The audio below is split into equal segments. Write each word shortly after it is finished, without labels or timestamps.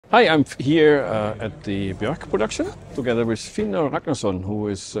Hi, I'm here at the Björk production together with Finnur Ragnarsson, who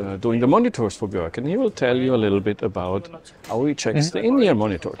is doing the monitors for Björk, and he will tell you a little bit about how he checks the in-ear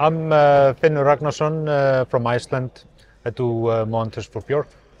monitor. I'm Finnur Ragnarsson from Iceland. I do monitors for Björk.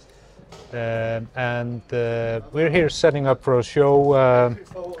 And we're here setting up for a show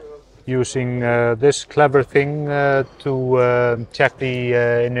using this clever thing to check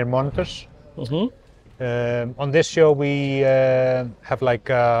the in-ear monitors. On this show we have like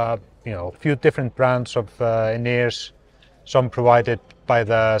a few different brands of in-ears, some provided by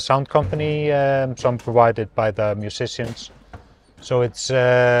the sound company, some provided by the musicians. So it's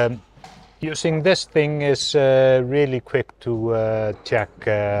using this thing is really quick to check,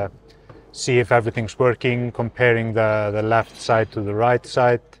 see if everything's working, comparing the left side to the right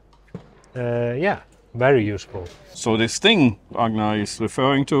side. Yeah, very useful. So this thing Ragnar is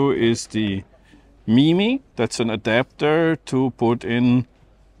referring to is the MiEMi. That's an adapter to put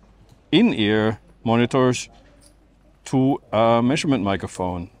in-ear monitors to a measurement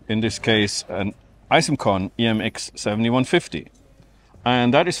microphone. In this case, an IEM EMX 7150.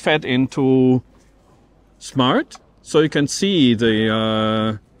 And that is fed into Smart, so you can see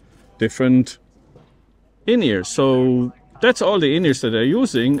the different in-ears. So that's all the in-ears that they're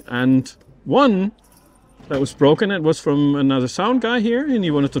using, and one that was broken, it was from another sound guy here, and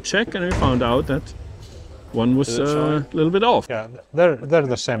he wanted to check, and we found out that one was a little bit off. Yeah, they're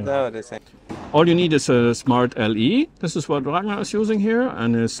the same. They're the same. All you need is a Smart LE. This is what Ragnar is using here,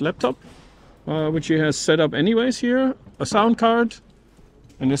 and his laptop, which he has set up anyways here. A sound card,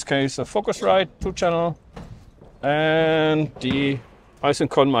 in this case a Focusrite 2-channel, and the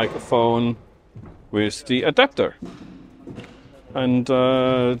IEM microphone with the adapter. And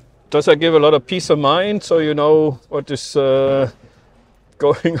does that give a lot of peace of mind, so you know what is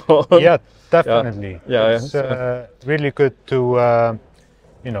going on? Yeah, definitely. Yeah, it's really good to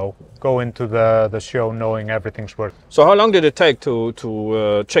go into the show knowing everything's working. So how long did it take to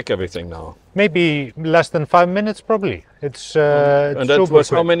check everything now? Maybe less than 5 minutes, probably. It's and that super was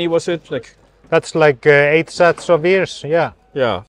quick. How many was it? Like that's like 8 sets of ears. Yeah. Yeah.